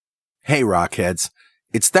Hey, Rockheads.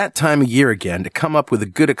 It's that time of year again to come up with a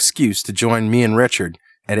good excuse to join me and Richard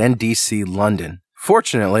at NDC London.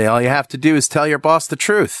 Fortunately, all you have to do is tell your boss the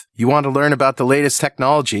truth. You want to learn about the latest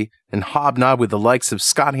technology and hobnob with the likes of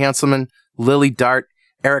Scott Hanselman, Lily Dart,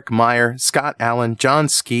 Eric Meyer, Scott Allen, John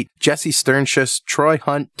Skeet, Jesse Sternschus, Troy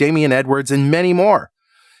Hunt, Damian Edwards, and many more.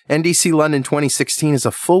 NDC London 2016 is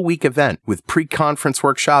a full-week event with pre-conference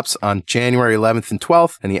workshops on January 11th and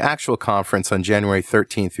 12th and the actual conference on January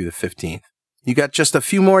 13th through the 15th. You got just a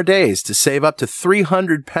few more days to save up to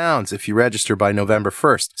 £300 if you register by November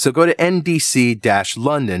 1st. So go to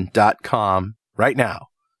ndc-london.com right now,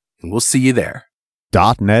 and we'll see you there.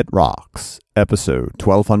 .NET Rocks, episode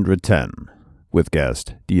 1210, with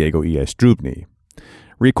guest Diego Iastrubni.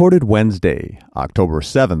 Recorded Wednesday, October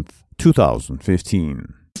 7th,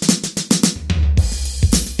 2015.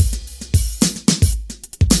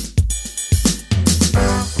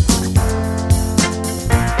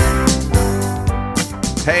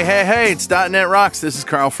 Hey, it's .NET Rocks. This is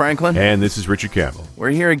Carl Franklin. And this is Richard Campbell.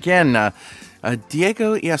 We're here again.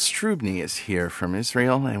 Diego Iastrubni is here from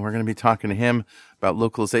Israel, and we're going to be talking to him about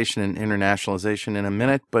localization and internationalization in a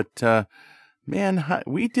minute. But, man,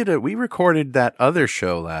 we recorded that other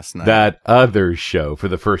show last night. That other show for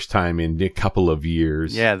the first time in a couple of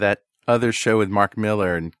years. Yeah, that other show with Mark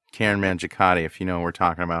Miller and Karen Mangiacotti, if you know what we're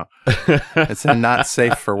talking about. It's a not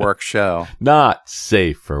safe for work show. Not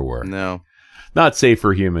safe for work. No. Not safe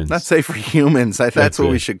for humans. Not safe for humans. That's what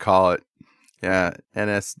we should call it. Yeah,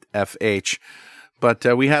 NSFH.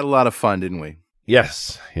 But we had a lot of fun, didn't we?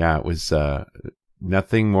 Yes. Yeah, it was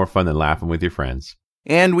nothing more fun than laughing with your friends.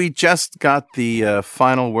 And we just got the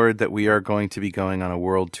final word that we are going to be going on a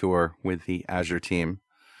world tour with the Azure team.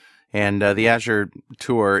 And the Azure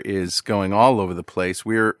tour is going all over the place.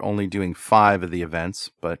 We're only doing 5 of the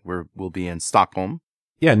events, but we'll be in Stockholm.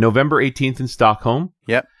 Yeah, November 18th in Stockholm.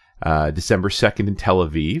 Yep. December 2nd in Tel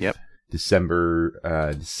Aviv. Yep. December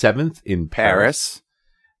 7th in Paris.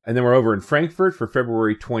 And then we're over in Frankfurt for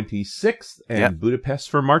February 26th and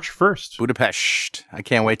Budapest for March 1st. Budapest. I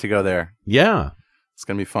can't wait to go there. Yeah. It's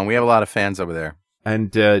going to be fun. We have a lot of fans over there.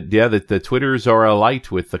 And the Twitters are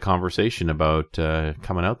alight with the conversation about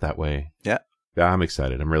coming out that way. Yeah. Yeah, I'm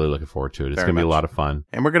excited. I'm really looking forward to it. It's going to be a lot of fun.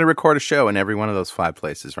 And we're going to record a show in every one of those 5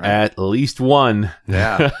 places, right? At least one.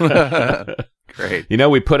 Yeah. Great. You know,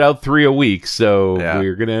 we put out 3 a week, so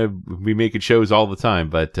we're going to be making shows all the time.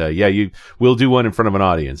 But we'll do one in front of an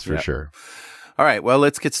audience for sure. All right. Well,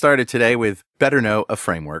 let's get started today with Better Know a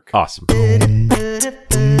Framework. Awesome.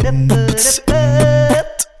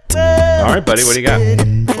 All right, buddy. What do you got?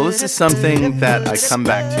 Well, this is something that I come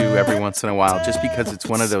back to every once in a while just because it's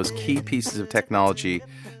one of those key pieces of technology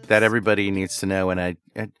that everybody needs to know. And I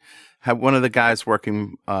had one of the guys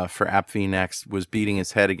working for AppV Next was beating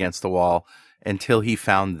his head against the wall until he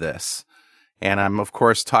found this. And I'm, of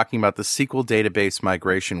course, talking about the SQL Database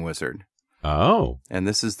Migration Wizard. Oh. And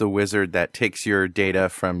this is the wizard that takes your data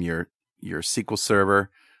from your SQL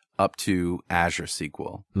Server up to Azure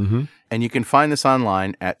SQL. Mm-hmm. And you can find this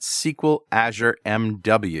online at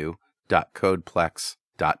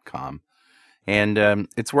sqlazuremw.codeplex.com. And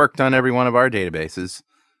it's worked on every one of our databases.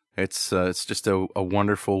 It's just a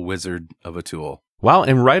wonderful wizard of a tool. Wow,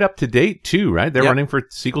 and right up to date, too, right? They're running for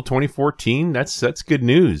SQL 2014. That's good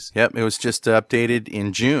news. Yep, it was just updated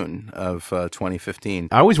in June of 2015.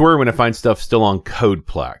 I always worry when I find stuff still on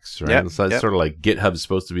Codeplex, right? Yep, So it's sort of like GitHub's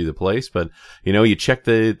supposed to be the place, but, you check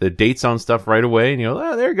the dates on stuff right away, and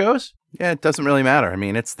there it goes. Yeah, it doesn't really matter. I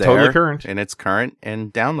mean, it's there. Totally current. And it's current,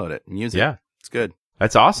 and download it and use it. Yeah. It's good.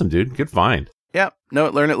 That's awesome, dude. Good find. Yeah, know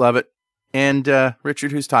it, learn it, love it. And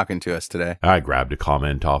Richard, who's talking to us today? I grabbed a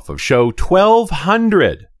comment off of show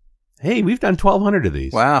 1200. Hey, we've done 1200 of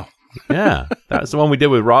these. Wow. Yeah. That's the one we did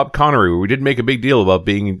with Rob Connery, where we didn't make a big deal about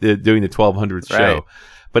doing the 1200th show. Right.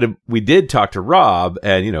 But we did talk to Rob,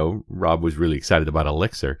 and, Rob was really excited about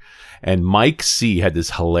Elixir. And Mike C. had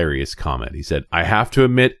this hilarious comment. He said, I have to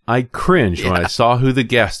admit, I cringed when I saw who the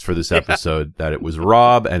guest for this episode, that it was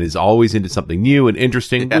Rob, and is always into something new and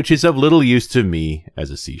interesting, which is of little use to me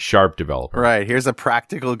as a C# developer. Right. Here's a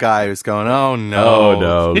practical guy who's going, oh, no. Oh,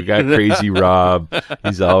 no. We got crazy Rob.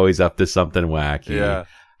 He's always up to something wacky. Yeah.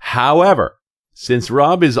 However, since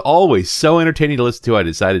Rob is always so entertaining to listen to, I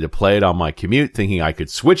decided to play it on my commute, thinking I could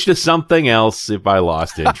switch to something else if I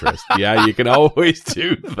lost interest. Yeah, you can always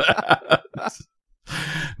do that.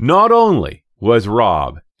 Not only was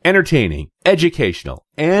Rob entertaining, educational,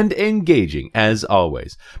 and engaging as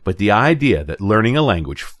always. But the idea that learning a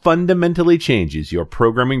language fundamentally changes your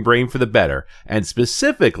programming brain for the better, and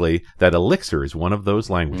specifically that Elixir is one of those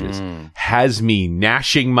languages, has me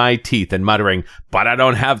gnashing my teeth and muttering, but I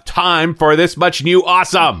don't have time for this much new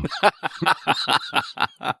awesome.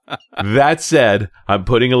 That said, I'm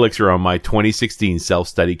putting Elixir on my 2016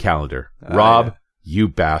 self-study calendar. Rob, you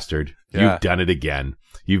bastard. Yeah. You've done it again.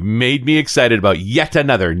 You've made me excited about yet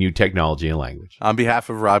another new technology and language. On behalf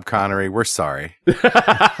of Rob Connery, we're sorry.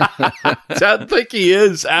 Don't think he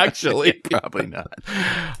is, actually. Probably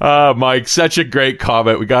not. Mike, such a great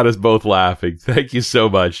comment. We got us both laughing. Thank you so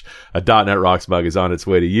much. A .NET Rocks mug is on its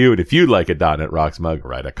way to you. And if you'd like a .NET Rocks mug,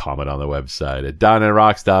 write a comment on the website at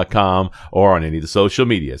 .NETRocks.com or on any of the social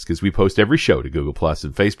medias, because we post every show to Google Plus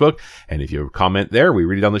and Facebook. And if you comment there, we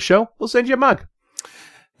read it on the show, we'll send you a mug.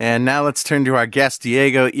 And now let's turn to our guest.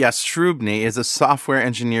 Diego Iastrubni is a software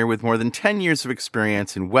engineer with more than 10 years of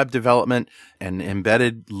experience in web development and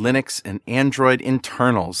embedded Linux and Android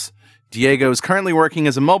internals. Diego is currently working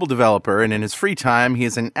as a mobile developer, and in his free time, he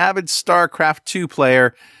is an avid StarCraft 2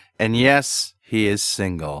 player. And yes, he is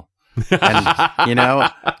single. And, you know,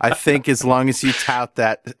 I think as long as you tout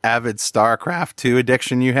that avid StarCraft 2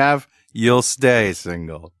 addiction you have, you'll stay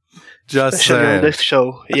single. Just Especially saying. on this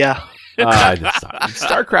show, yeah.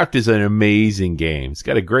 StarCraft is an amazing game. It's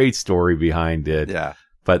got a great story behind it. Yeah.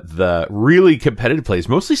 But the really competitive players,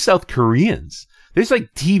 mostly South Koreans. There's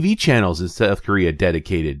like TV channels in South Korea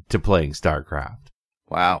dedicated to playing StarCraft.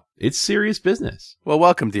 Wow. It's serious business. Well,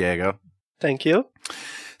 welcome, Diego. Thank you.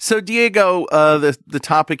 So, Diego, the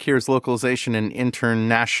topic here is localization and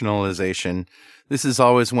internationalization. This is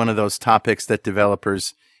always one of those topics that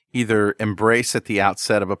developers either embrace at the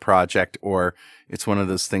outset of a project, or it's one of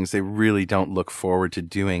those things they really don't look forward to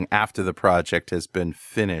doing after the project has been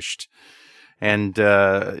finished. And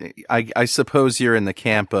I suppose you're in the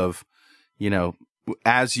camp of, you know,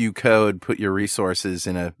 as you code, put your resources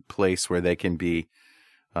in a place where they can be,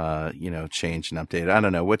 you know, changed and updated. I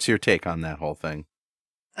don't know. What's your take on that whole thing?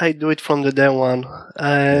 I do it from the day one.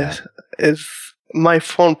 It's, my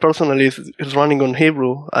phone personally is running on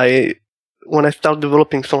Hebrew. When I start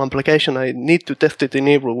developing some application, I need to test it in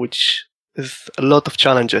Hebrew, which is a lot of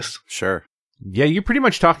challenges. Sure. Yeah, you're pretty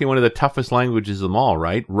much talking one of the toughest languages of them all,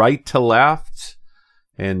 right? Right to left,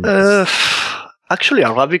 and actually,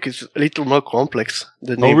 Arabic is a little more complex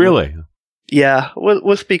than oh, Hebrew. really? Yeah,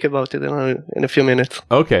 we'll speak about it in a few minutes.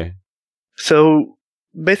 Okay. So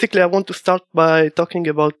basically, I want to start by talking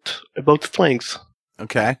about strings.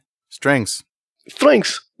 Okay. Strings.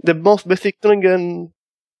 Strings, the most basic string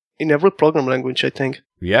in every program language, I think.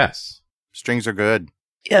 Yes. Strings are good.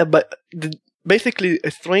 Yeah, but basically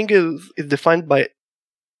a string is defined by,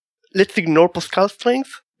 let's ignore Pascal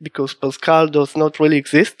strings, because Pascal does not really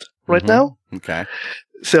exist right now. Okay.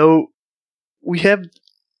 So we have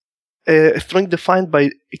a string defined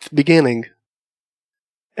by its beginning.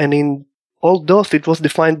 And in all DOS, it was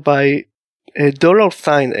defined by a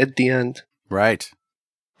 $sign at the end. Right.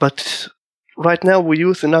 But right now we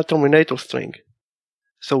use an terminator string.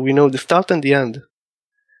 So we know the start and the end.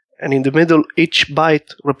 And in the middle, each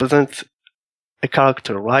byte represents a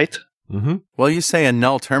character, right? Mm-hmm. Well, you say a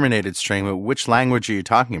null terminated string, but which language are you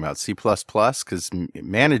talking about? C++? Because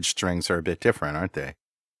managed strings are a bit different, aren't they?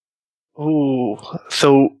 Ooh,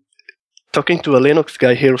 so talking to a Linux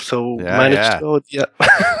guy here, so managed code, yeah.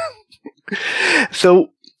 So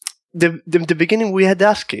the beginning we had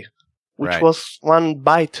ASCII, which was 1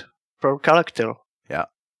 byte per character. Yeah.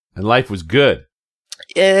 And life was good.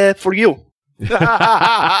 Yeah, for you.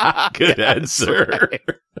 Good answer.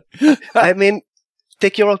 I mean,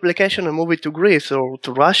 take your application and move it to Greece or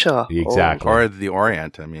to Russia. Exactly. Or the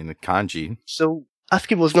Orient. I mean, the kanji. So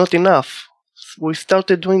ASCII was not enough. We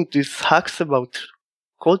started doing these hacks about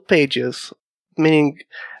code pages, meaning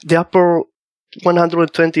the upper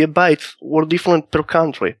 120 bytes were different per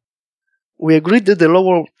country. We agreed that the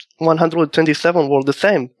lower 127 were the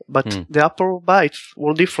same, but the upper bytes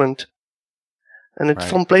were different. And at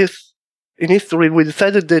some place in history, we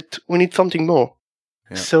decided that we need something more.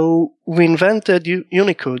 Yeah. So we invented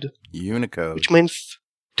Unicode. Unicode. Which means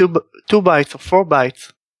 2 bytes or 4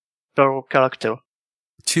 bytes per character.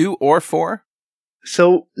 2 or 4?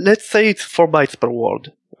 So let's say it's 4 bytes per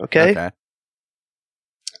word. Okay?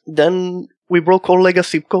 Then we broke all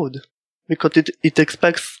legacy code because it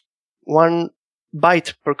expects 1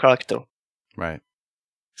 byte per character. Right.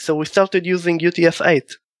 So we started using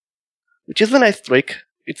UTF-8, which is a nice trick.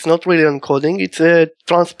 It's not really encoding. It's a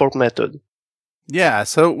transport method. Yeah.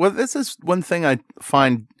 So this is one thing I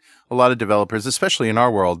find a lot of developers, especially in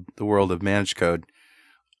our world, the world of managed code,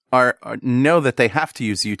 know that they have to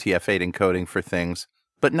use UTF-8 encoding for things,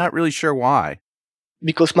 but not really sure why.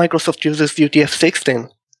 Because Microsoft uses UTF-16.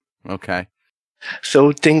 Okay.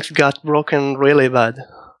 So things got broken really bad.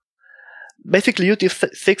 Basically,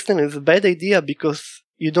 UTF-16 is a bad idea because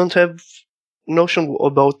you don't have notion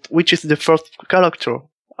about which is the first character.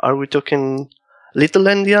 Are we talking little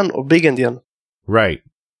endian or big endian? Right.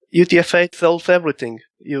 UTF-8 solves everything.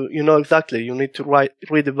 You know exactly. You need to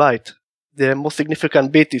read a byte. The most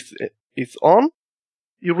significant bit is on.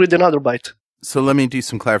 You read another byte. So let me do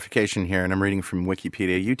some clarification here, and I'm reading from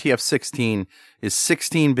Wikipedia. UTF-16 is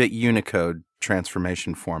 16-bit Unicode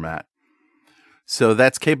transformation format. So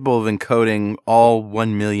that's capable of encoding all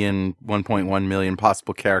 1.1 million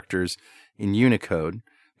possible characters in Unicode.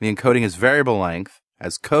 The encoding is variable length,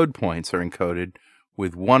 as code points are encoded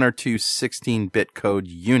with 1 or 2 16-bit code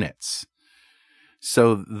units.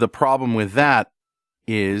 So the problem with that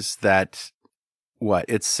is that,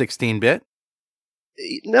 it's 16-bit?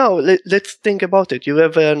 No, let's think about it. You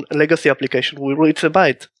have a legacy application who reads a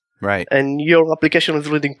byte. Right. And your application is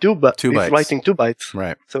reading 2 bytes. It's writing 2 bytes.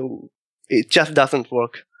 Right. So it just doesn't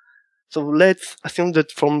work. So let's assume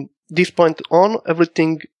that from this point on,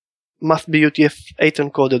 everything must be UTF-8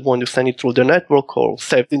 encoded when you send it through the network or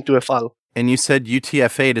saved into a file. And you said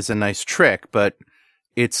UTF-8 is a nice trick, but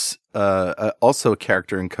it's also a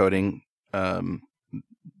character encoding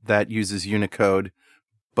that uses Unicode,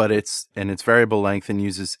 but it's variable length and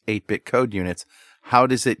uses 8-bit code units. How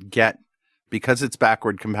does it get, because it's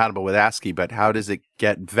backward compatible with ASCII, but how does it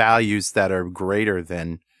get values that are greater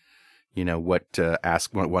than, what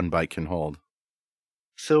 1 byte can hold?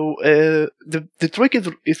 So the trick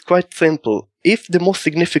is quite simple. If the most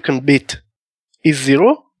significant bit is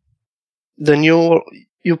 0, then you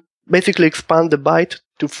basically expand the byte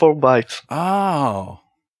to 4 bytes. Oh.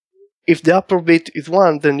 If the upper bit is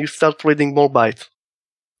 1, then you start reading more bytes.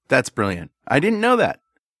 That's brilliant. I didn't know that.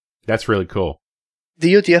 That's really cool.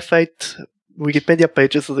 The UTF-8 Wikipedia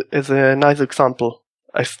page is a nice example.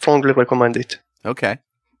 I strongly recommend it. Okay,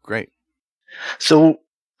 great. So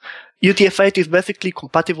UTF-8 is basically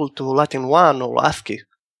compatible to Latin 1 or ASCII.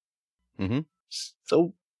 Mm-hmm.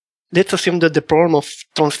 So let's assume that the problem of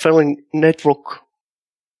transferring network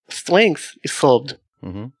strings is solved.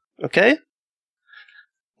 Mm-hmm. Okay?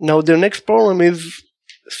 Now the next problem is,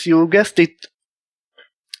 so you guessed it,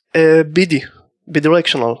 BD,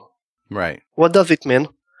 bidirectional. Right. What does it mean?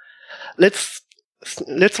 Let's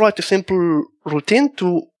write a simple routine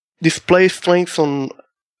to display strings on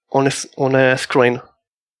a screen.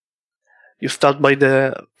 You start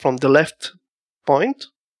from the left point,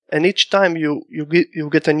 and each time you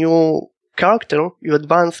get a new character, you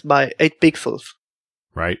advance by 8 pixels.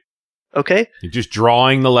 Right. Okay? You're just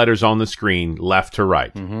drawing the letters on the screen left to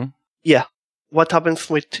right. Mm-hmm. Yeah. What happens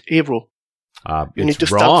with Hebrew? You need to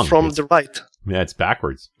wrong. start from the right. Yeah, it's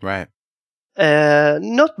backwards. Right.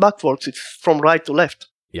 Not backwards, it's from right to left.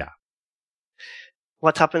 Yeah.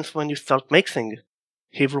 What happens when you start mixing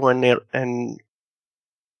Hebrew and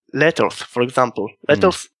letters, for example?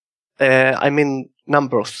 Letters,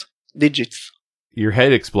 numbers, digits. Your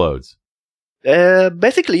head explodes.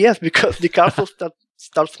 Basically, yes, because the cursor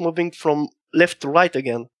starts moving from left to right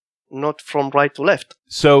again, not from right to left.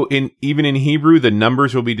 So even in Hebrew, the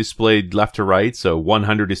numbers will be displayed left to right. So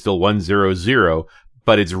 100 is still 100,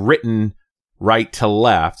 but it's written right to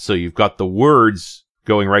left. So you've got the words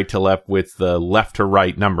going right to left with the left to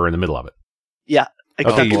right number in the middle of it. Yeah,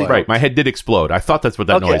 exactly. Okay, right. My head did explode. I thought that's what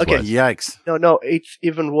that noise was. Yikes. No, it's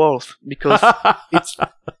even worse because it's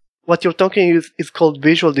what you're talking is called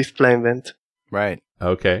visual display event. Right.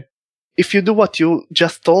 Okay. If you do what you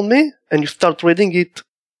just told me and you start reading it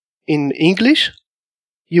in English,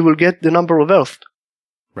 you will get the number reversed.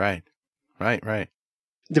 Right.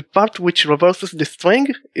 The part which reverses the string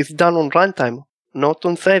is done on runtime, not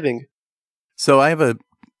on saving. So I have a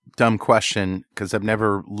dumb question because I've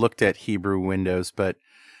never looked at Hebrew Windows, but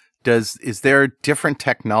is there different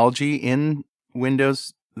technology in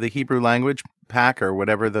Windows, the Hebrew language pack or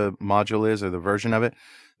whatever the module is or the version of it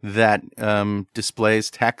that displays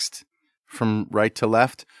text from right to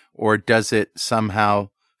left, or does it somehow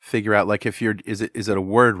figure out, like, is it a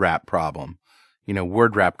word wrap problem?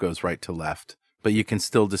 Word wrap goes right to left, but you can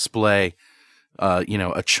still display,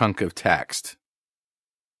 a chunk of text.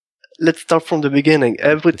 Let's start from the beginning.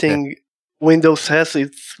 Everything Windows has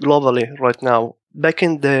is globally right now. Back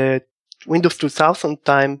in the Windows 2000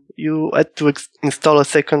 time, you had to install a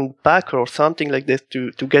second pack or something like this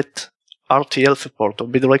to get RTL support or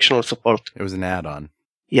bidirectional support. It was an add-on.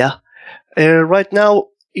 Yeah. Right now,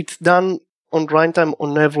 it's done on runtime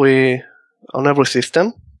on every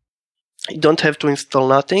system. You don't have to install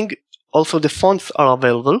nothing. Also, the fonts are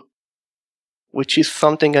available, which is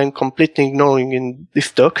something I'm completely ignoring in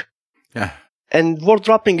this talk. Yeah. And word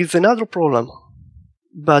wrapping is another problem.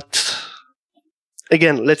 But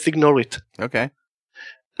again, let's ignore it. Okay.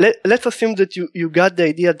 Let's assume that you got the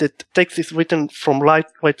idea that text is written from right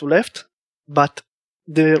to left, but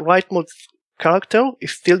the rightmost character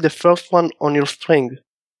is still the first one on your string.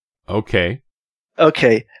 Okay.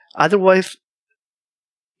 Okay. Otherwise,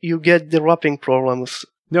 you get the wrapping problems.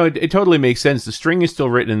 No, it totally makes sense. The string is still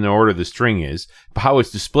written in the order the string is, but how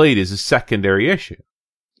it's displayed is a secondary issue.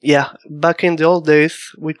 Yeah, back in the old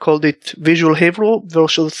days, we called it visual Hebrew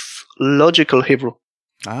versus logical Hebrew.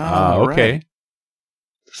 Okay. Right.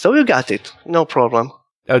 So you got it, no problem.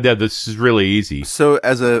 Oh, yeah, this is really easy. So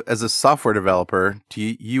as a software developer,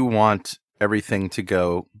 do you want everything to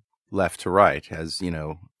go left to right? As you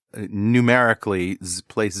know, numerically,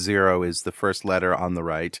 place 0 is the first letter on the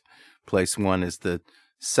right, place 1 is the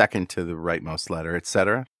second to the rightmost letter,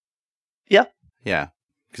 etc. Yeah. Yeah,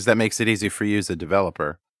 because that makes it easy for you as a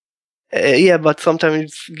developer. Yeah, but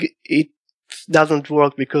sometimes it doesn't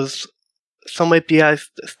work because some APIs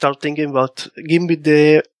start thinking about give me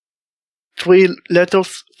the 3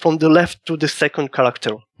 letters from the left to the second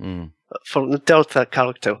character, from the third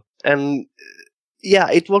character, and yeah,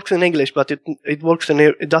 it works in English, but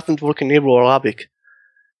it doesn't work in Hebrew or Arabic.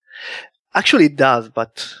 Actually, it does,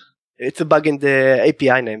 but it's a bug in the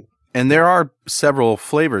API name. And there are several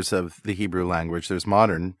flavors of the Hebrew language. There's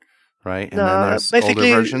modern, right? And then there's older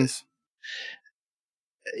versions.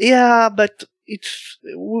 Yeah, but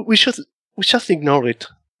we just ignore it.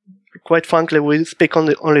 Quite frankly, we speak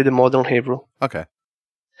only the modern Hebrew. Okay.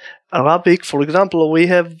 Arabic, for example, we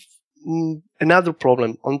have another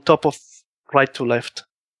problem on top of right to left.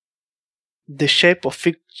 The shape of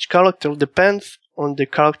each character depends on the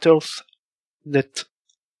characters that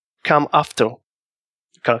come after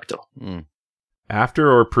the character.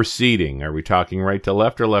 After or preceding? Are we talking right to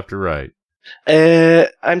left or left to right?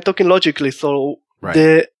 I'm talking logically, so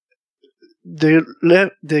right.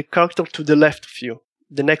 the character to the left of you,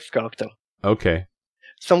 the next character. Okay.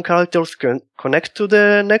 Some characters can connect to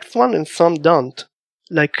the next one and some don't.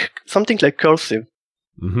 Like something like cursive.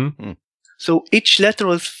 Mm-hmm. So each letter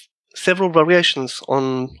has several variations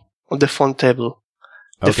on the font table.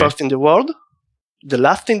 The first in the word, the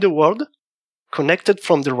last in the word, connected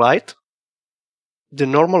from the right, the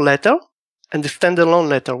normal letter, and the standalone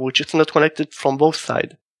letter, which is not connected from both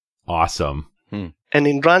sides. Awesome. And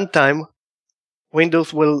in runtime,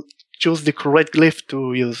 Windows will choose the correct glyph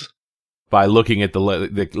to use. By looking at the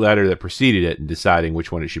letter that preceded it and deciding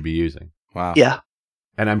which one it should be using. Wow. Yeah.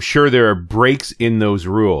 And I'm sure there are breaks in those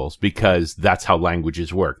rules because that's how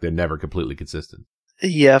languages work. They're never completely consistent.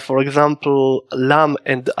 Yeah, for example, lam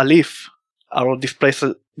and alif are displayed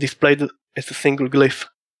as a single glyph.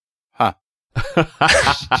 Huh.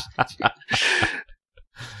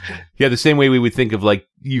 Yeah, the same way we would think of like,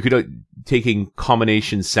 you could, taking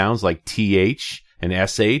combination sounds like TH and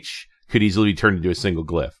SH could easily be turned into a single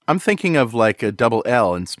glyph. I'm thinking of like a double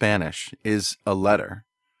L in Spanish is a letter.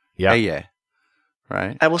 Yeah. Yeah.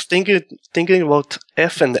 Right. I was thinking about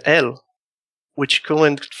F and L, which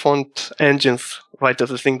current font engines write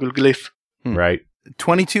as a single glyph. Right.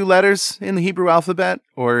 22 letters in the Hebrew alphabet,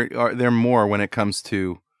 or are there more when it comes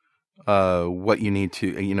to what you need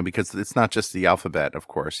to, because it's not just the alphabet, of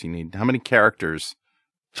course. You need, how many characters?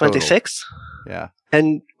 26. Yeah.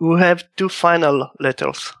 And we have 2 final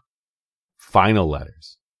letters. Final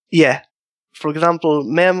letters. Yeah. For example,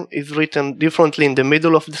 mem is written differently in the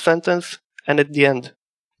middle of the sentence and at the end.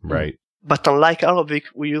 Right. But unlike Arabic,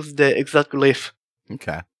 we use the exact glyph.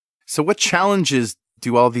 Okay. So what challenges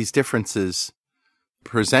do all these differences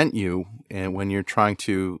present you when you're trying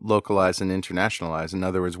to localize and internationalize? In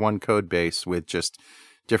other words, one code base with just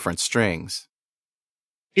different strings.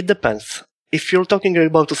 It depends. If you're talking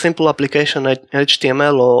about a simple application like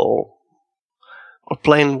HTML or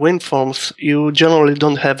plain WinForms, you generally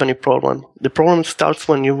don't have any problem. The problem starts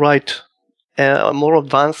when you write a more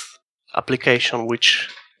advanced application which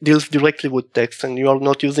deals directly with text and you are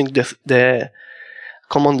not using the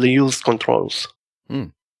commonly used controls.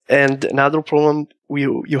 And another problem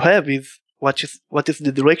you have is what is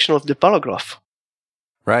the direction of the paragraph.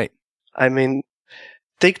 Right. I mean,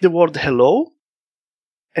 take the word hello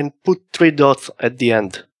and put 3 dots at the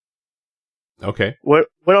end. Okay. Where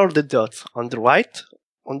are the dots? On the right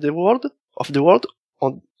on the word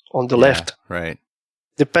on the left? Right.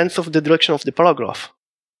 Depends of the direction of the paragraph.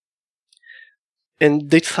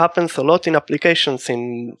 And this happens a lot in applications.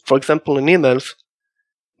 For example, in emails,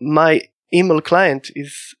 my email client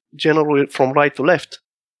is generally from right to left.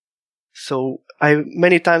 So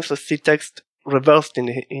many times I see text reversed in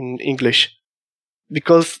English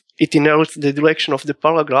because it inherits the direction of the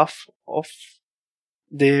paragraph of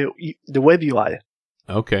the web UI.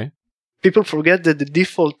 Okay. People forget that the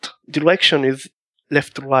default direction is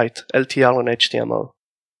left to right, LTR on HTML.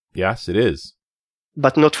 Yes, it is.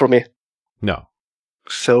 But not for me. No.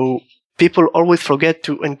 So people always forget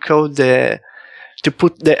to encode to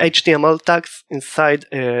put the HTML tags inside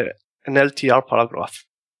an LTR paragraph.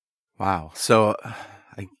 Wow. So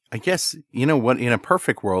I guess, you know what, in a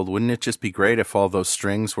perfect world, wouldn't it just be great if all those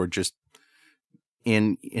strings were just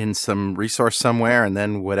in some resource somewhere, and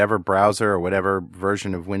then whatever browser or whatever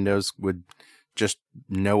version of Windows would just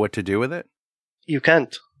know what to do with it? You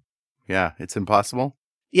can't. Yeah, it's impossible?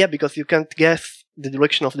 Yeah, because you can't guess the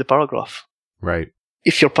direction of the paragraph. Right.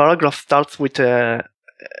 If your paragraph starts with a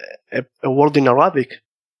word in Arabic,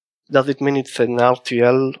 does it mean it's an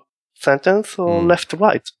RTL sentence or left to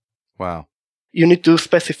right? Wow. You need to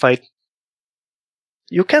specify it.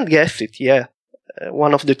 You can't guess it, yeah.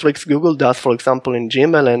 One of the tricks Google does, for example, in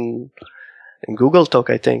Gmail and in Google Talk,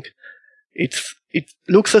 I think, it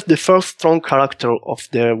looks at the first strong character of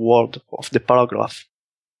the word, of the paragraph.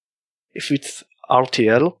 If it's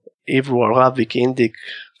RTL, Hebrew, Arabic, Indic,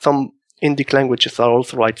 some Indic languages are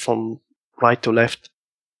also right from right to left.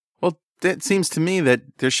 Well, it seems to me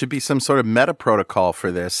that there should be some sort of meta protocol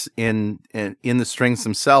for this in the strings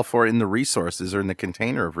themselves, or in the resources, or in the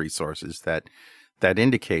container of resources that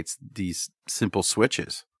indicates these simple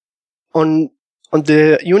switches. On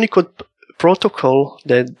the Unicode protocol,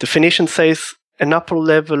 the definition says an upper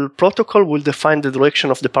level protocol will define the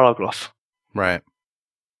direction of the paragraph. Right.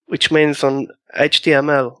 Which means on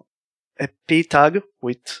HTML, a p tag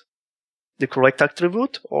with the correct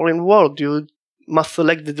attribute, or in Word, you must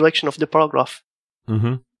select the direction of the paragraph.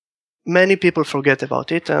 Mm-hmm. Many people forget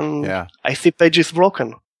about it, and yeah. I see pages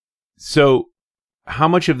broken. So how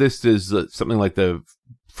much of this does something like the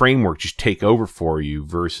framework just take over for you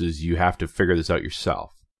versus you have to figure this out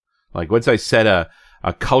yourself? Like, once I set a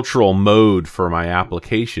cultural mode for my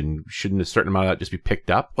application, shouldn't a certain amount of that just be picked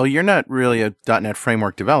up? Well, you're not really a .NET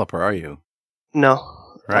framework developer, are you? No.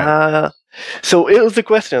 Right. So here's the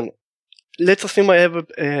question. Let's assume I have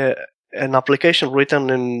an application written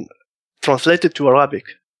and translated to Arabic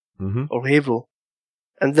or Hebrew,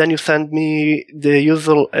 and then you send me the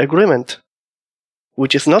user agreement,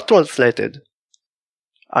 which is not translated.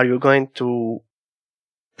 Are you going to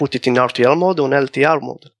put it in RTL mode or in LTR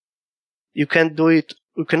mode? You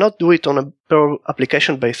cannot do it on a per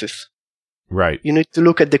application basis. Right. You need to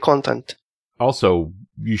look at the content. Also,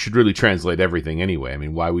 you should really translate everything anyway. I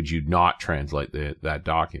mean, why would you not translate that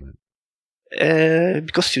document?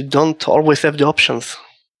 Because you don't always have the options.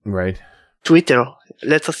 Right. Twitter.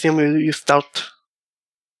 Let's assume you start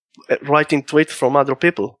writing tweets from other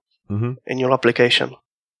people in your application.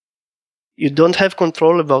 You don't have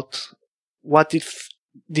control about what is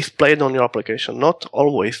displayed on your application. Not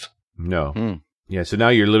always. No. Yeah, so now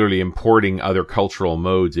you're literally importing other cultural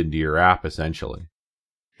modes into your app, essentially.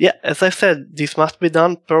 Yeah, as I said, this must be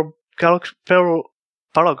done per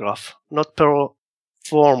paragraph, not per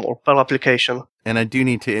form or per application. And I do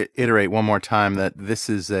need to iterate one more time that this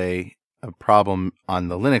is a problem on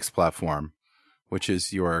the Linux platform, which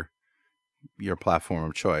is your platform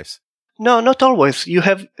of choice. No, not always. You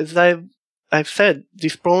have, as I've said,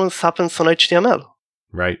 these problems happens on HTML.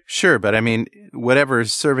 Right. Sure, but I mean, whatever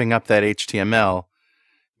is serving up that HTML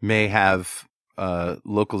may have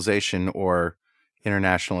localization or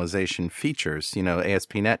internationalization features. You know,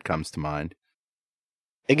 ASP.NET comes to mind.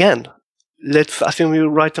 Again, let's assume you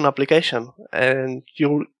write an application and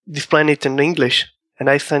you're displaying it in English, and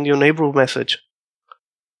I send you an Hebrew message.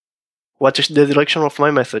 What is the direction of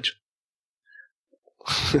my message?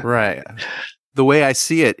 Right. The way I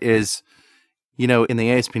see it is, you know, in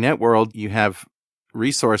the ASP.NET world, you have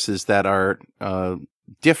resources that are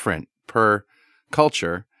different per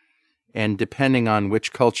culture, and depending on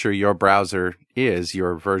which culture your browser is,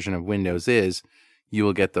 your version of Windows is, you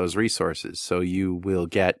will get those resources. So you will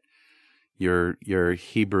get your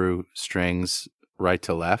Hebrew strings right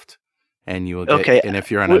to left, and you will get. Okay. And if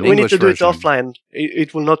you're on an English we need to do version, it offline.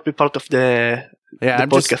 It will not be part of the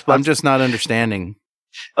podcast. I'm just not understanding.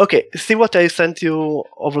 Okay, see what I sent you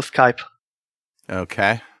over Skype.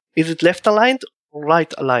 Okay. Is it left aligned or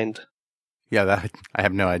right aligned? Yeah, that I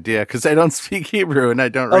have no idea because I don't speak Hebrew and I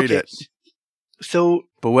don't read it. So,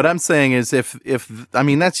 but what I'm saying is, if I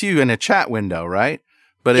mean, that's you in a chat window, right?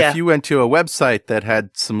 But if you went to a website that had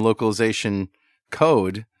some localization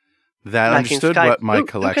code that understood what my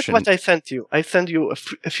collection. Look at what I sent you. I sent you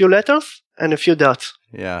a few letters and a few dots.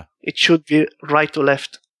 Yeah. It should be right to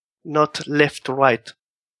left, not left to right.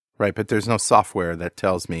 Right, but there's no software that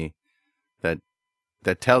tells me that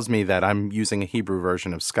that tells me that I'm using a Hebrew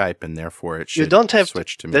version of Skype, and therefore it should You don't have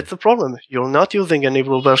switch to me. That's the problem. You're not using an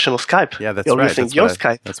Hebrew version of Skype. Yeah, that's You're right. using That's your what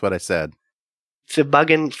Skype. That's what I said. It's a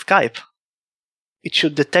bug in Skype. It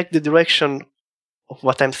should detect the direction of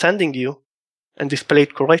what I'm sending you and display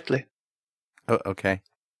it correctly. Oh, okay.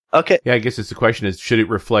 Okay. Yeah, I guess it's the question is, should it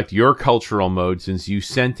reflect your cultural mode since you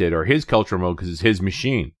sent it, or his cultural mode because it's his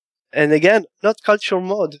machine? And again, not culture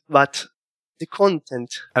mode, but the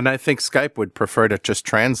content. And I think Skype would prefer to just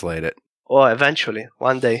translate it. Oh, eventually,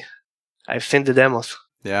 one day. I've seen the demos.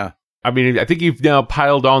 Yeah. I mean, I think you've now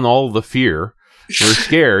piled on all the fear. We're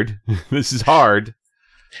scared. This is hard.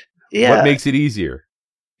 Yeah. What makes it easier?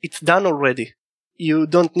 It's done already. You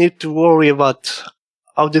don't need to worry about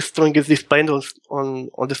how the string is displayed on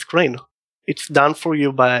the screen. It's done for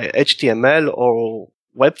you by HTML or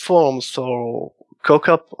web forms or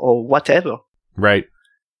Cockup or whatever. Right.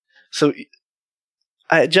 So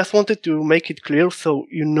I just wanted to make it clear so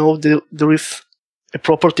you know there is a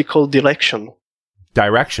property called direction.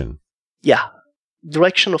 Direction. Yeah.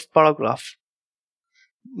 Direction of paragraph.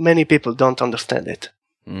 Many people don't understand it.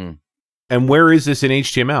 Mm. And where is this in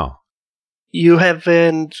HTML? You have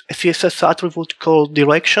a CSS attribute called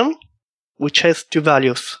direction, which has two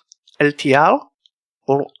values, LTR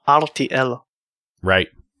or RTL. Right.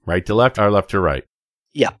 Right to left or left to right.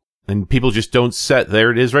 Yeah. And people just don't set,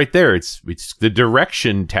 there it is right there. It's the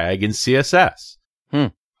direction tag in CSS.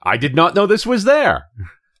 I did not know this was there.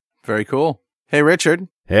 Very cool. Hey, Richard.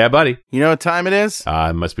 Yeah, buddy. You know what time it is?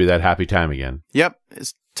 It must be that happy time again. Yep.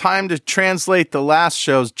 It's time to translate the last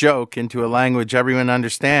show's joke into a language everyone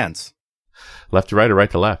understands. Left to right or right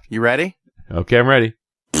to left? You ready? Okay, I'm ready.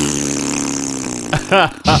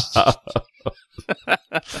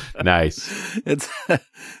 Nice. It's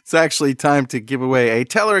actually time to give away a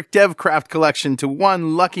Telerik DevCraft collection to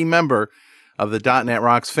one lucky member of the .NET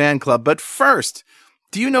Rocks fan club. But first,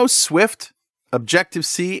 do you know Swift,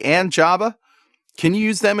 Objective-C, and Java? Can you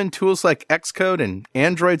use them in tools like Xcode and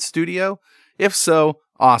Android Studio? If so,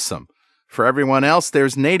 awesome. For everyone else,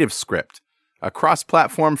 there's NativeScript, a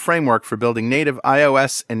cross-platform framework for building native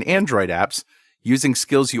iOS and Android apps using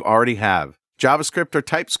skills you already have. JavaScript or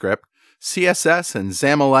TypeScript, CSS, and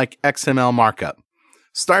XAML-like XML markup.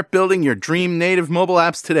 Start building your dream native mobile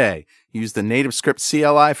apps today. Use the NativeScript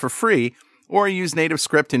CLI for free, or use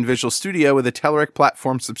NativeScript in Visual Studio with a Telerik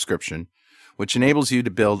platform subscription, which enables you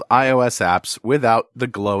to build iOS apps without the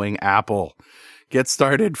glowing apple. Get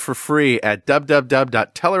started for free at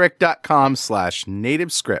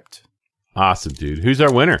www.telerik.com/nativescript. Awesome, dude. Who's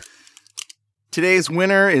our winner? Today's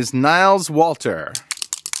winner is Niles Walter.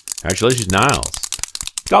 Congratulations, Niles.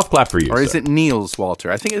 Golf clap for you. Or is sir. it Niels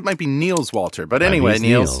Walter? I think it might be Niels Walter. But anyway, He's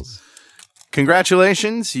Niels,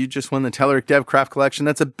 congratulations. You just won the Telerik DevCraft collection.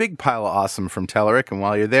 That's a big pile of awesome from Telerik. And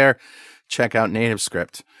while you're there, check out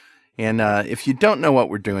NativeScript. And if you don't know what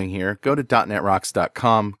we're doing here, go to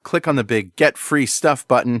 .NETRocks.com, click on the big Get Free Stuff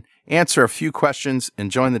button, answer a few questions, and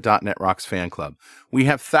join the .NET Rocks fan club. We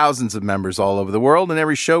have thousands of members all over the world, and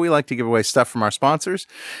every show we like to give away stuff from our sponsors.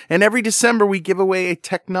 And every December we give away a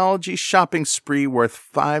technology shopping spree worth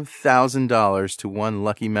 $5,000 to one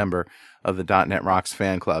lucky member of the .NET Rocks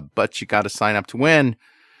fan club. But you got to sign up to win.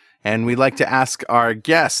 And we'd like to ask our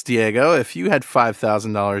guest, Diego, if you had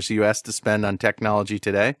 $5,000 US to spend on technology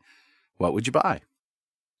today, what would you buy?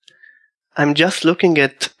 I'm just looking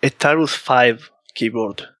at a Tyrus 5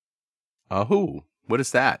 keyboard. Oh, what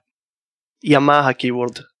is that? Yamaha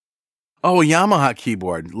keyboard. Oh, a Yamaha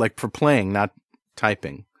keyboard, like for playing, not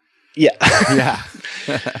typing. Yeah.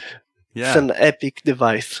 Yeah. It's an epic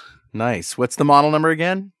device. Nice. What's the model number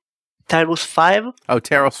again? Tyrus 5. Oh,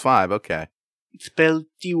 Taros 5. Okay. It's spelled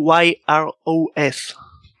Tyros.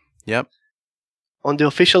 Yep. On the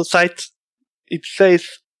official site, it says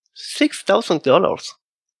 $6,000.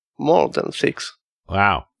 More than 6.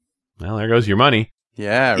 Wow. Well, there goes your money.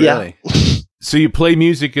 Yeah, really. Yeah. So you play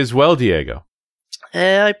music as well, Diego?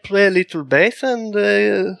 I play a little bass, and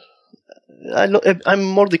I'm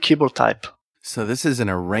more the keyboard type. So this is an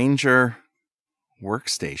Arranger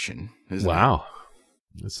workstation, isn't it? Wow.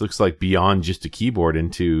 This looks like beyond just a keyboard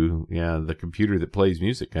into the computer that plays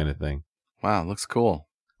music kind of thing. Wow, looks cool.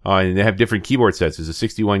 Oh, and they have different keyboard sets. There's a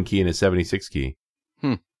 61 key and a 76 key.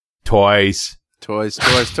 Toys. Toys.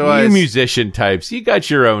 You musician types, you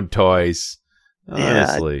got your own toys.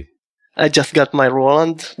 Honestly. I just got my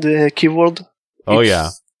Roland, the keyboard.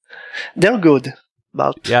 They're good.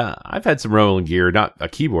 Yeah, I've had some Roland gear, not a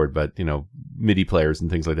keyboard, but, MIDI players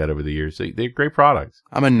and things like that over the years. They're great products.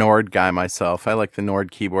 I'm a Nord guy myself. I like the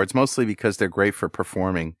Nord keyboards, mostly because they're great for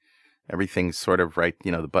performing. Everything's sort of right,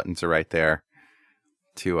 the buttons are right there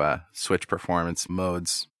to switch performance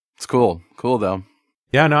modes. It's cool. Cool, though.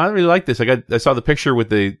 Yeah, no, I really like this. I saw the picture with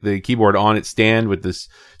the keyboard on its stand with the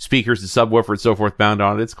speakers, the subwoofer, and so forth bound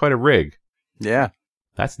on it. It's quite a rig. Yeah.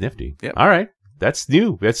 That's nifty. Yep. All right. That's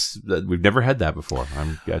new. We've never had that before.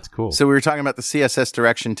 That's cool. So we were talking about the CSS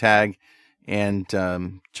direction tag and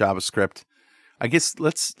JavaScript. I guess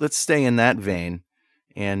let's stay in that vein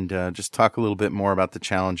and just talk a little bit more about the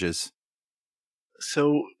challenges.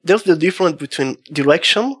 So there's the difference between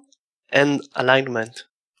direction and alignment.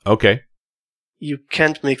 Okay. You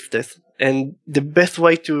can't mix this. And the best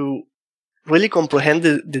way to really comprehend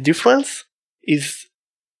the difference is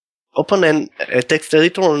open a text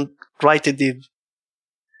editor and write a div.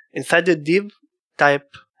 Inside the div,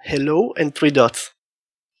 type hello and 3 dots.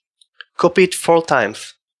 Copy it 4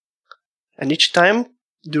 times. And each time,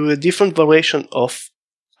 do a different variation of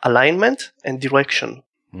alignment and direction.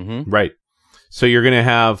 Mm-hmm. Right. So you're going to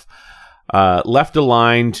have left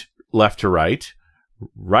aligned left to right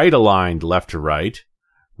aligned left to right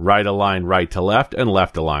aligned right to left, and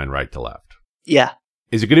left aligned right to left. Yeah.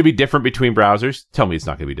 Is it going to be different between browsers? Tell me it's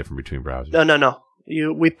not going to be different between browsers. No.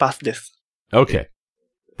 We passed this. Okay.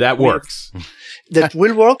 That works. That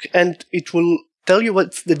will work, and it will tell you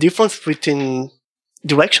what's the difference between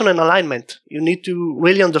direction and alignment. You need to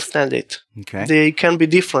really understand it. Okay. They can be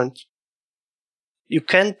different. You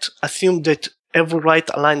can't assume that every right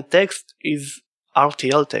aligned text is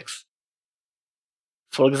RTL text.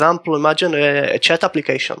 For example, imagine a chat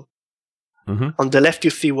application. Mm-hmm. On the left, you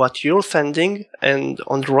see what you're sending, and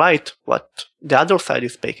on the right, what the other side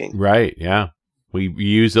is speaking. Right, yeah. We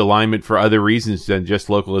use alignment for other reasons than just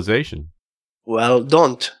localization. Well,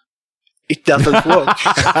 don't. It doesn't work.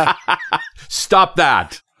 Stop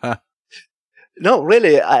that. No,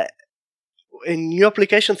 really. In new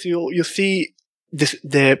applications, you see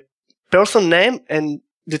the person name and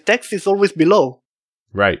the text is always below.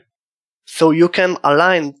 Right. So you can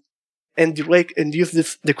align and direct and use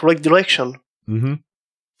the correct direction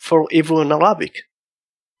for Hebrew and Arabic.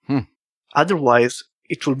 Otherwise,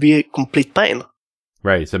 it will be a complete pain.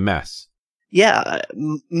 Right, it's a mess. Yeah,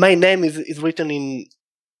 my name is written in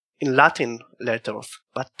Latin letters,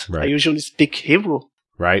 but right. I usually speak Hebrew.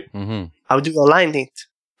 Right. Mm-hmm. How do you align it?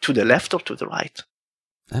 To the left or to the right?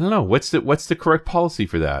 I don't know. What's the correct policy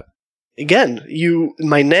for that? Again,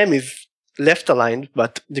 my name is left aligned,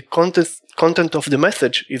 but the content of the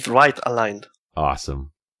message is right aligned.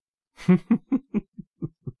 Awesome.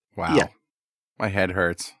 Wow. Yeah. My head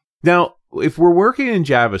hurts. Now, if we're working in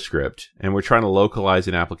JavaScript and we're trying to localize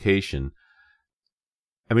an application,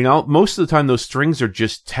 I mean, most of the time those strings are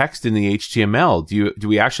just text in the HTML. Do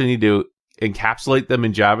we actually need to encapsulate them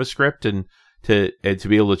in JavaScript and to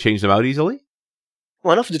be able to change them out easily?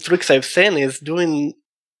 One of the tricks I've seen is doing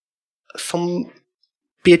some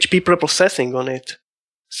PHP preprocessing on it.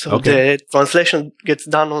 So the translation gets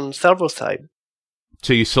done on server side.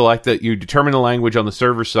 So you select that, you determine the language on the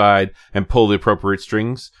server side and pull the appropriate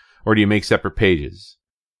strings, or do you make separate pages?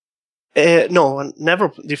 No,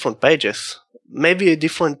 never different pages. Maybe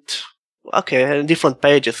different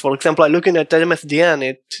pages. For example, I'm looking at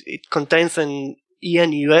MSDN, it contains an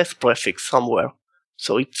ENUS prefix somewhere.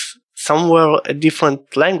 So it's somewhere a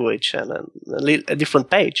different language and a different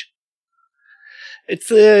page.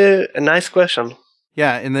 It's a nice question.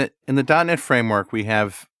 Yeah, in the .NET framework, we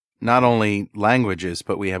have not only languages,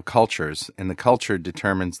 but we have cultures, and the culture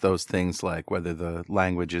determines those things like whether the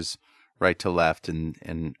language is right to left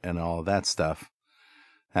and all of that stuff.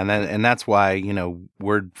 And that's why,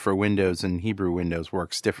 Word for Windows and Hebrew Windows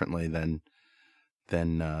works differently than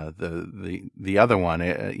the other one.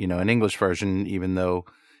 An English version, even though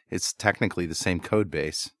it's technically the same code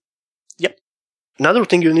base. Yep. Another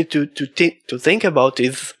thing you need to think about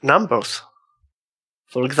is numbers.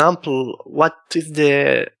 For example, what is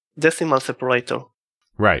the decimal separator?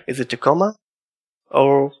 Right. Is it a comma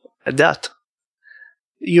or a dot?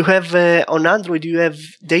 You have on Android you have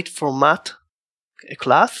date format, a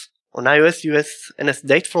class. On iOS you have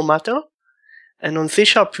date formatter, and on C#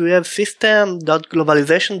 you have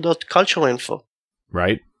system.globalization.culture.info.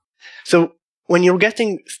 Right. So when you're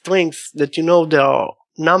getting strings that they are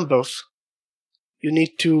numbers, you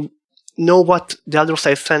need to know what the other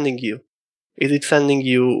side is sending you. Is it sending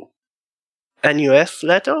you NUS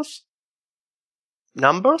letters,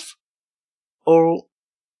 numbers, or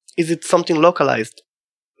is it something localized?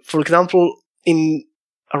 For example, in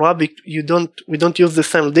Arabic, we don't use the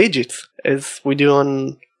same digits as we do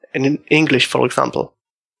in English, for example.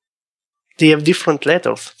 They have different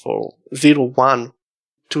letters for 0, 1,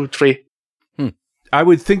 2, 3. I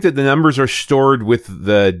would think that the numbers are stored with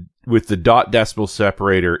the dot decimal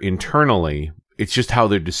separator internally. It's just how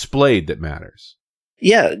they're displayed that matters.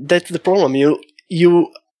 Yeah, that's the problem.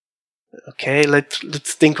 Okay, let's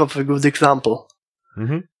think of a good example.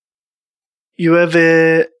 Mm-hmm. You have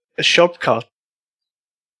a shortcut,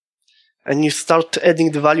 and you start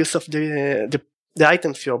adding the values of the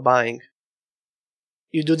items you're buying.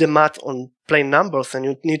 You do the math on plain numbers, and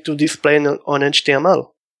you need to display on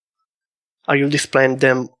HTML. Are you displaying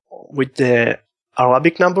them with the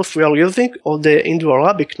Arabic numbers we are using, or the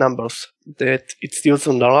Indo-Arabic numbers that it's used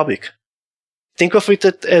in Arabic? Think of it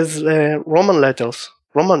as Roman letters,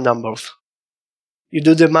 Roman numbers. You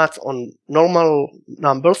do the math on normal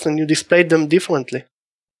numbers and you display them differently.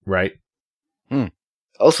 Right.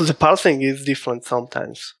 Also, the parsing is different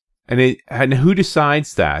sometimes. And who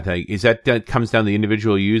decides that? Like, is that comes down to the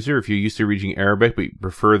individual user? If you're used to reading Arabic but you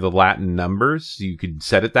prefer the Latin numbers, you could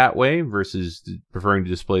set it that way versus preferring to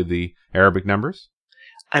display the Arabic numbers?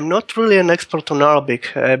 I'm not really an expert on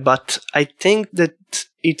Arabic, but I think that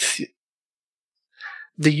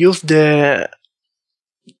they use the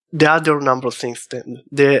other numbers instead,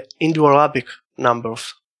 the Indo-Arabic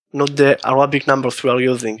numbers, not the Arabic numbers we are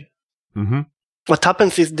using. Mm-hmm. What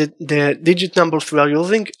happens is that the digit numbers we are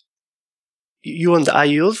using, you and I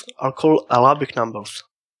use, are called Arabic numbers.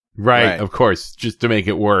 Right, of course, just to make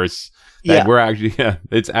it worse. Yeah. We're actually,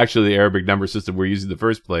 it's actually the Arabic number system we're using in the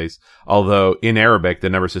first place, although in Arabic, the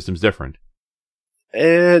number system's different.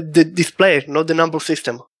 The display, not the number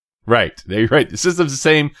system. Right, you're right. The system's the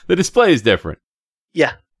same, the display is different.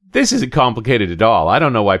 Yeah. This isn't complicated at all. I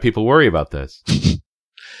don't know why people worry about this.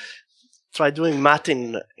 Try doing math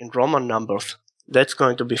in Roman numbers. That's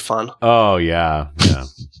going to be fun. Oh, yeah.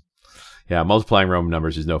 Yeah, multiplying Roman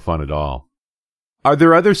numbers is no fun at all. Are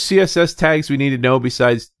there other CSS tags we need to know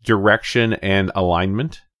besides direction and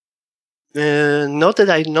alignment? Not that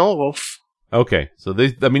I know of. Okay, so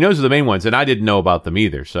those are the main ones, and I didn't know about them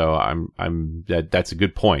either. So that's a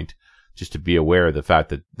good point, just to be aware of the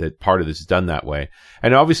fact that part of this is done that way.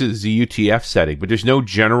 And obviously, there's a UTF setting, but there's no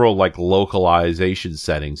general localization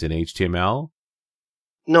settings in HTML.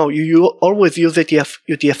 No, you always use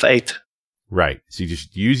UTF-8. Right. So you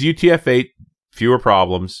just use UTF-8, fewer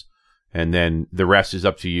problems, and then the rest is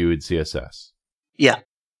up to you in CSS. Yeah.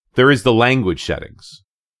 There is the language settings.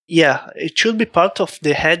 Yeah, it should be part of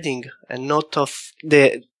the heading and not of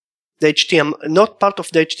the HTML, not part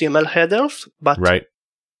of the HTML headers, but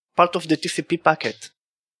part of the TCP packet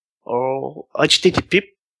or HTTP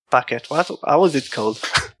packet. How is it called?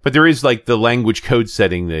 But there is the language code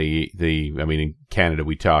setting. In Canada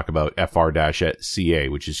we talk about FR-CA,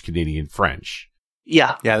 which is Canadian French.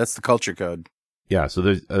 Yeah. Yeah, that's the culture code. Yeah. So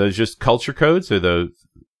there's just culture codes, or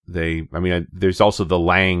there's also the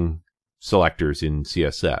lang selectors in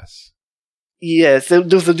CSS. Yes,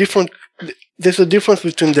 there's a difference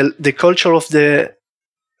between the culture of the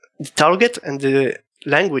target and the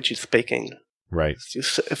language it's speaking. Right.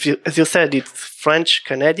 As you said, it's French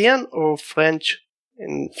Canadian or French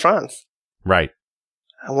in France. Right.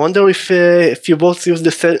 I wonder if you both use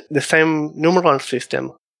the same numeral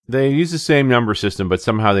system. They use the same number system, but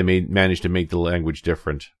somehow they managed to make the language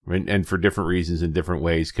different, and for different reasons in different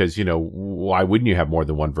ways. Because why wouldn't you have more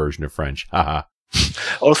than one version of French? Haha.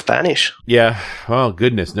 Or Spanish. Yeah. Well,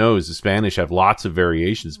 goodness knows the Spanish have lots of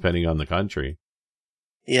variations depending on the country.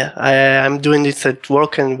 Yeah, I'm doing this at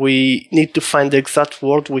work, and we need to find the exact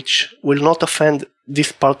word which will not offend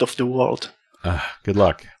this part of the world. Good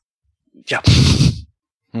luck. Yeah.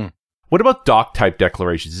 What about doc type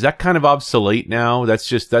declarations? Is that kind of obsolete now?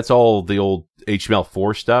 That's all the old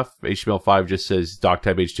HTML4 stuff. HTML5 just says doc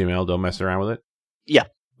type HTML. Don't mess around with it. Yeah.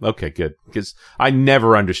 Okay, good. Because I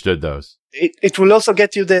never understood those. It will also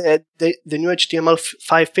get you the new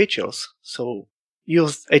HTML5 features. So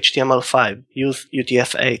use HTML5. Use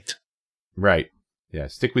UTF-8. Right. Yeah.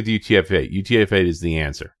 Stick with UTF-8. UTF-8 is the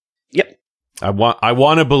answer. Yep. I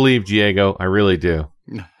want to believe, Diego. I really do.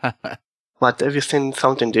 What, have you seen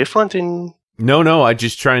something different in? No. I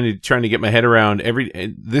just trying to get my head around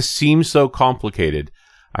this seems so complicated.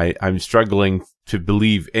 I'm struggling to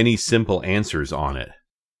believe any simple answers on it.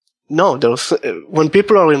 No, when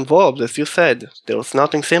people are involved, as you said, there's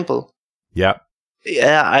nothing simple. Yep.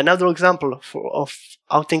 Yeah, another example of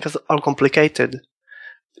how things are complicated.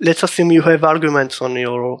 Let's assume you have arguments on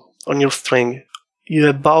your string. You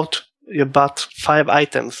have about 5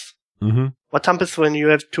 items. Mm-hmm. What happens when you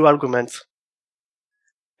have 2 arguments?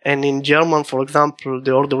 And in German, for example,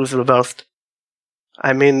 the order is reversed.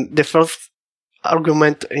 The first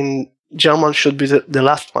argument in German should be the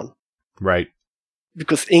last one. Right.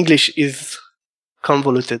 Because English is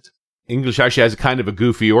convoluted. English actually has a kind of a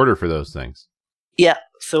goofy order for those things. Yeah.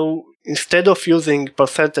 So instead of using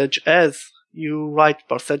 %s, you write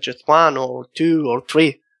 %1 or 2 or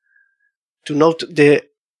 3 to note the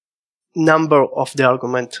number of the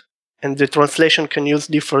argument. and the translation can use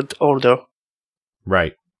different order.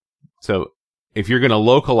 Right. So if you're going to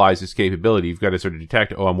localize this capability, you've got to sort of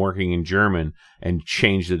detect, I'm working in German, and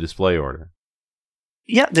change the display order.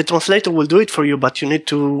 Yeah, the translator will do it for you, but you need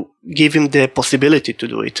to give him the possibility to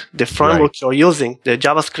do it. The framework you're using, the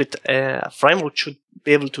JavaScript framework, should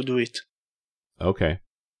be able to do it. Okay.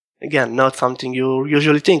 Again, not something you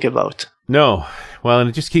usually think about. No. Well, and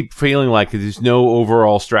I just keep feeling like there's no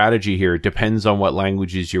overall strategy here. It depends on what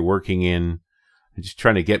languages you're working in. I'm just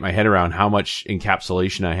trying to get my head around how much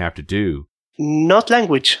encapsulation I have to do. Not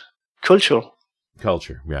language, culture.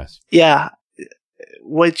 Culture, yes. Yeah.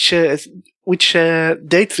 Which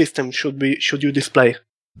date system should you display?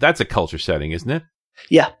 That's a culture setting, isn't it?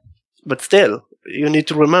 Yeah, but still, you need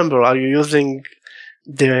to remember, are you using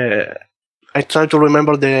I try to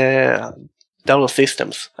remember the other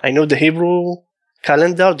systems. I know the Hebrew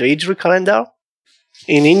calendar, the Hijri calendar.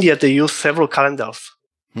 In India, they use several calendars.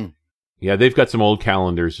 Yeah, they've got some old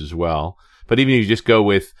calendars as well. But even if you just go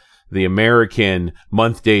with the American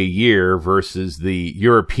month, day, year versus the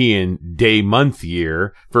European day, month,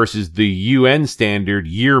 year versus the UN standard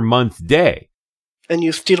year, month, day. And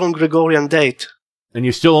you're still on Gregorian date. And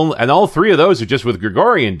you're still and all three of those are just with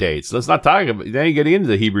Gregorian dates. Let's not talk about, then you get into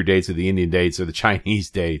the Hebrew dates or the Indian dates or the Chinese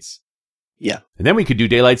dates. Yeah. And then we could do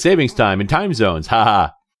daylight savings time and time zones. Ha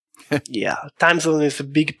ha. Yeah. Time zone is a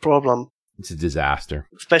big problem. It's a disaster.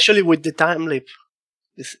 Especially with the time leap.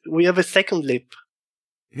 We have a second leap.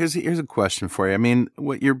 Here's a question for you. I mean,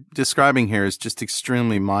 what you're describing here is just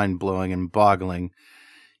extremely mind-blowing and boggling.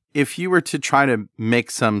 If you were to try to make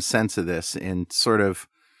some sense of this and sort of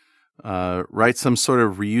write some sort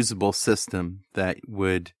of reusable system that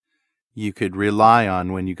you could rely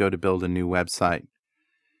on when you go to build a new website,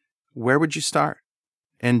 where would you start?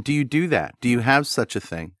 And do you do that? Do you have such a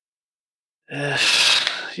thing?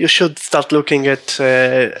 You should start looking at...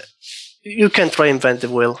 you can't reinvent the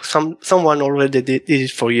wheel. Someone already did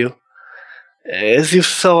it for you. As you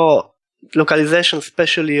saw, localization,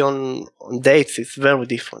 especially on dates, is very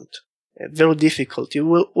different. Very difficult. You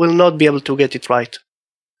will not be able to get it right.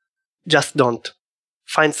 Just don't.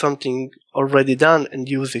 Find something already done and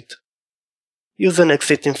use it. Use an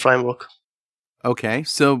existing framework. Okay,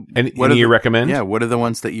 so... And what do you recommend? Yeah, what are the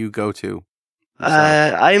ones that you go to?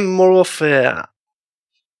 I'm more of a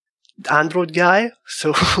Android guy,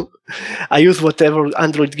 so I use whatever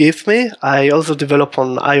Android gives me. I also develop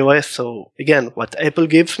on iOS, so again, what Apple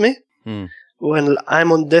gives me. When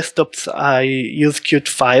I'm on desktops, I use Qt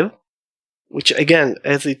 5, which again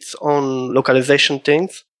has its own localization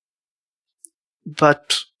things.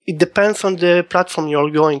 But it depends on the platform you're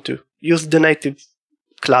going to. Use the native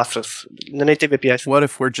classes, the native APIs. What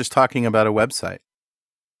if we're just talking about a website?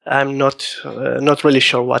 I'm not really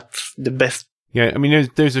sure what's the best. Yeah, I mean,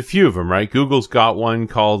 there's a few of them, right? Google's got one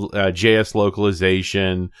called JS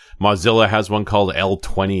Localization. Mozilla has one called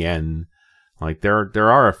L20N. Like, there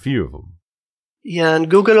are a few of them. Yeah, and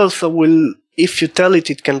Google also will, if you tell it,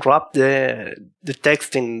 it can wrap the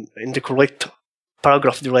text in the correct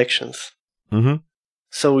paragraph directions. Mm-hmm.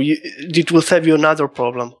 So it will save you another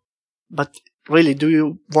problem. But really, do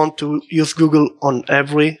you want to use Google on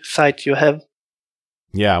every site you have?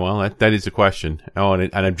 Yeah, well, that is a question. Oh,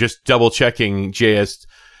 and I'm just double checking. JS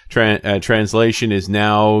translation is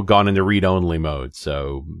now gone into read-only mode,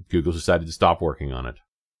 so Google's decided to stop working on it.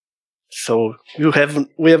 So we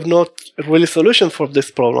have not really solution for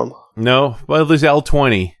this problem. No, well, there's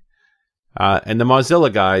L20, and the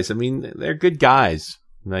Mozilla guys. I mean, they're good guys.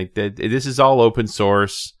 Like this is all open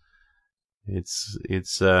source. It's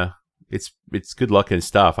good looking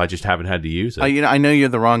stuff. I just haven't had to use it. I know you're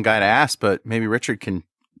the wrong guy to ask, but maybe Richard can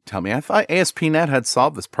tell me. I thought ASP.NET had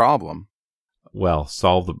solved this problem. Well, I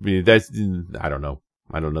don't know.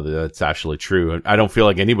 I don't know that that's actually true. I don't feel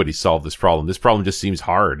like anybody solved this problem. This problem just seems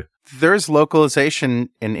hard. There's localization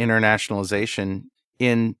and internationalization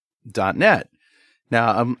in .NET.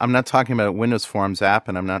 Now, I'm not talking about a Windows Forms app,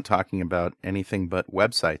 and I'm not talking about anything but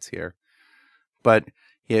websites here. But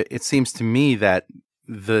it seems to me that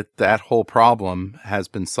that whole problem has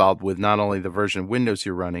been solved with not only the version of Windows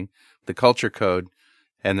you're running, the culture code,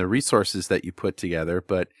 and the resources that you put together,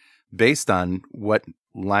 but based on what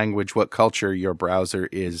language, what culture your browser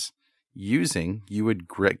is using, you would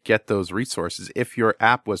get those resources if your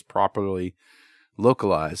app was properly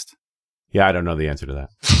localized. Yeah, I don't know the answer to that.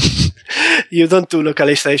 You don't do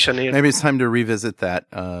localization here. Maybe it's time to revisit that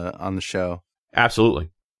on the show.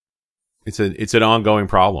 Absolutely. It's an ongoing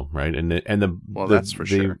problem, right? That's for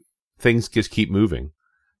sure. Things just keep moving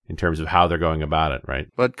in terms of how they're going about it, right?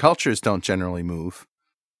 But cultures don't generally move.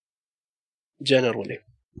 Generally,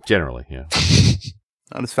 yeah.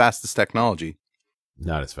 Not as fast as technology.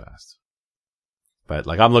 Not as fast. But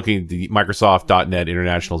like I'm looking at the Microsoft.NET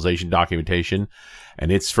internationalization documentation,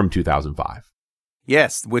 and it's from 2005.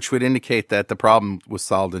 Yes, which would indicate that the problem was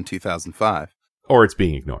solved in 2005. Or it's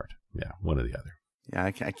being ignored. Yeah, one or the other. Yeah,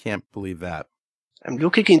 I can't believe that. I'm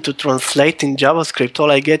looking into translating JavaScript.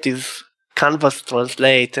 All I get is Canvas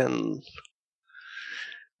translate, and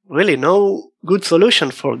really no good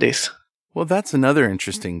solution for this. Well, that's another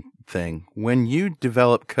interesting thing. When you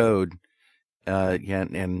develop code,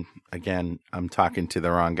 and again, I'm talking to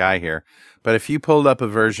the wrong guy here, but if you pulled up a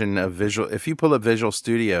version of if you pull up Visual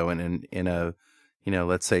Studio in a,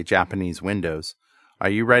 let's say Japanese Windows, are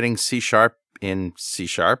you writing C# in C#,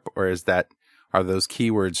 or are those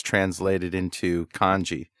keywords translated into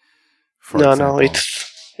kanji? No,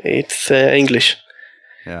 it's English.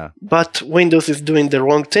 Yeah. But Windows is doing the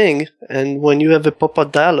wrong thing, and when you have a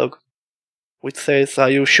pop-up dialog which says,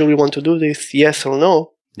 "Are you sure you want to do this? Yes or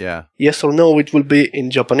no?" Yeah. Yes or no, it will be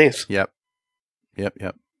in Japanese. Yep.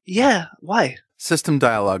 Yeah, why? System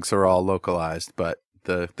dialogues are all localized, but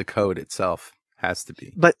the code itself has to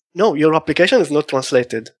be. But no, your application is not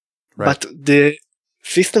translated. Right. But the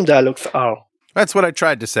system dialogues are. That's what I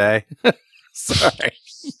tried to say. Sorry.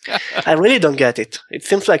 I really don't get it. It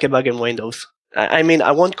seems like a bug in Windows. I mean,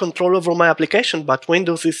 I want control over my application, but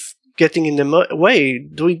Windows is getting in the way,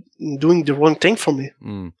 doing the wrong thing for me.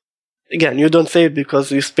 Mm. Again, you don't say it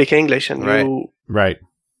because you speak English and Right. you... Right.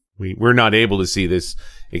 We're not able to see this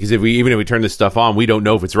because even if we turn this stuff on, we don't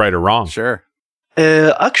know if it's right or wrong. Sure.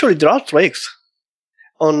 Actually, there are tricks.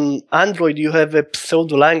 On Android, you have a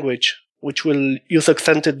pseudo language which will use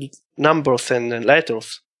accented numbers and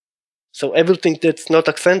letters. So everything that's not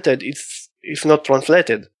accented is not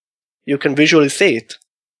translated. You can visually see it.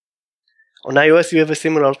 On iOS, you have a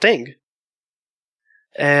similar thing.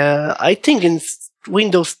 I think in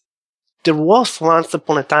Windows, there was once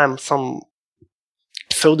upon a time some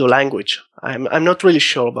pseudo language. I'm not really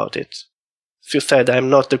sure about it. As you said, I'm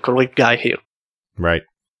not the correct guy here. Right.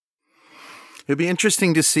 It'd be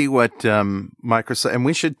interesting to see what Microsoft, and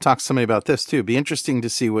we should talk to somebody about this too. It'd be interesting to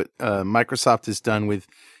see what Microsoft has done with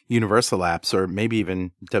Universal apps, or maybe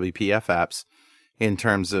even WPF apps, in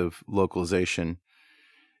terms of localization.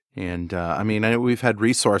 And I mean, I know we've had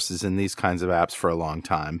resources in these kinds of apps for a long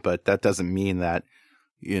time, but that doesn't mean that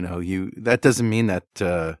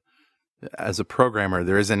as a programmer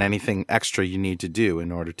there isn't anything extra you need to do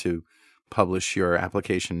in order to publish your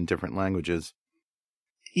application in different languages.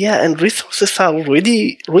 Yeah, and resources are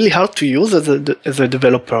really, really hard to use as a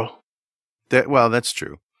developer. Well, that's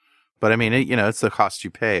true, but I mean, it's the cost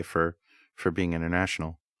you pay for being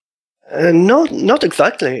international. No, not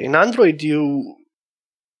exactly. In Android, you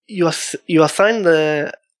assign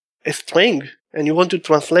a string, and you want to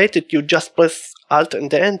translate it. You just press Alt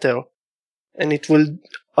and Enter, and it will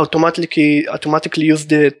automatically use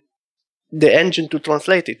the engine to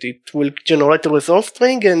translate it. It will generate a result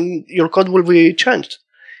string, and your code will be changed.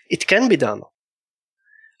 It can be done.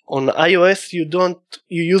 On iOS, you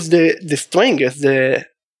use the string as the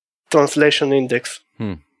translation index.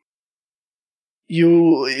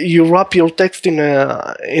 You wrap your text in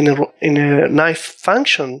a nice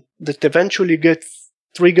function that eventually gets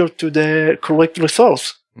triggered to the correct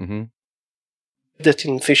resource. Mm-hmm. That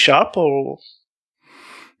in C# or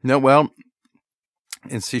no, well,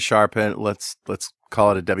 in C#, let's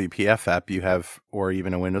call it a WPF app. You have, or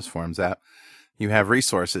even a Windows Forms app. You have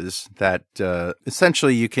resources that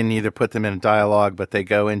essentially you can either put them in a dialog, but they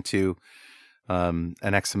go into an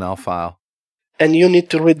XML file. And you need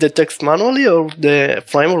to read the text manually, or the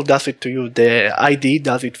framework does it to you? The IDE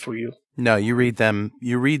does it for you? No, you read them.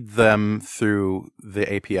 You read them through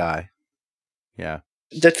the API. Yeah,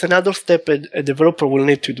 that's another step a developer will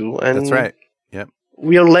need to do. And that's right. Yep.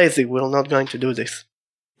 We are lazy. We're not going to do this.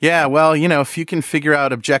 Yeah, well, if you can figure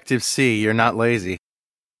out Objective-C, you're not lazy.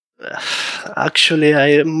 Actually,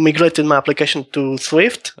 I migrated my application to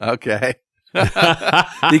Swift. Okay.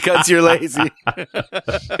 Because you're lazy.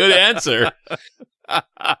 Good answer.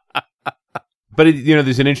 But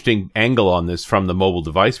there's an interesting angle on this from the mobile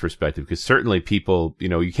device perspective, because certainly people,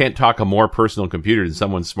 you can't talk a more personal computer than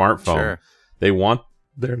someone's smartphone. Sure. They want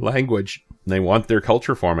their language. They want their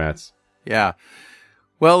culture formats. Yeah.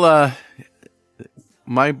 Well,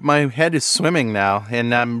 my head is swimming now,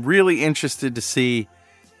 and I'm really interested to see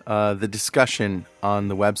the discussion on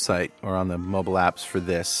the website or on the mobile apps for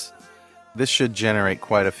this. This should generate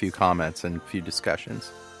quite a few comments and a few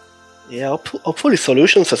discussions. Yeah, hopefully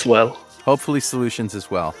solutions as well. Hopefully solutions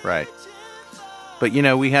as well, right. But,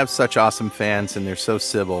 we have such awesome fans, and they're so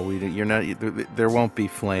civil. There won't be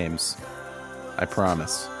flames. I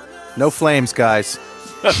promise. No flames, guys.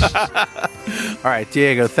 All right,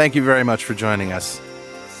 Diego, thank you very much for joining us.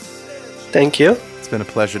 Thank you. It's been a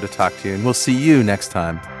pleasure to talk to you, and we'll see you next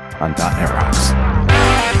time on .NET Rocks.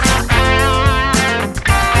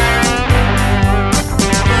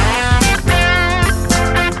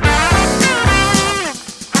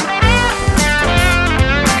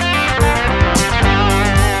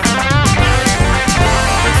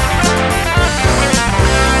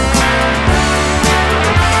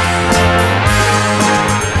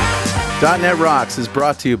 .NET Rocks is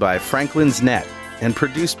brought to you by Franklin's Net and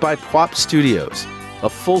produced by Pwop Studios, a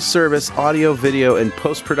full-service audio, video, and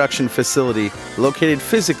post-production facility located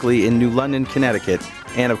physically in New London, Connecticut,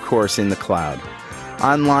 and of course in the cloud.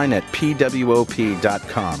 Online at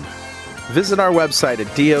pwop.com. Visit our website at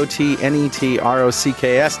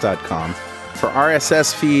dotnetrocks.com for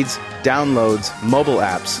RSS feeds, downloads, mobile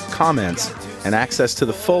apps, comments, and access to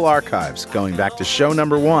the full archives going back to show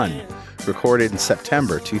number 1, recorded in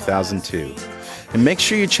September 2002. And make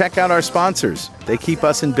sure you check out our sponsors. They keep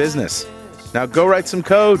us in business. Now go write some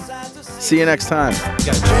code. See you next time.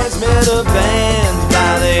 Got transmitter banned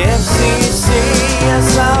by the FCC.